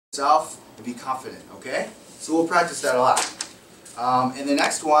yourself and be confident, okay? So we'll practice that a lot. And the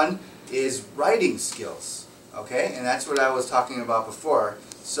next one is writing skills, okay? And that's what I was talking about before.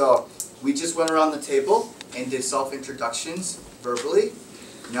 So we just went around the table and did self-introductions verbally.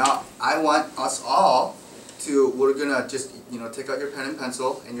 Now I want us all to, we're gonna just, take out your pen and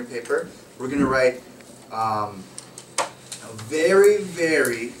pencil and your paper. We're gonna write a very,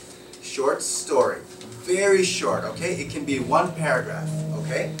 very short story. Very short, okay? It can be one paragraph,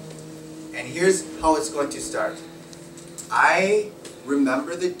 okay? And here's how it's going to start. I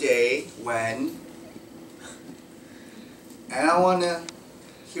remember the day when, and I want to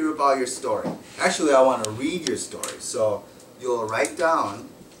hear about your story. Actually, I want to read your story. So you'll write down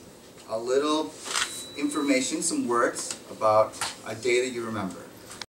a little information, some words about a day that you remember.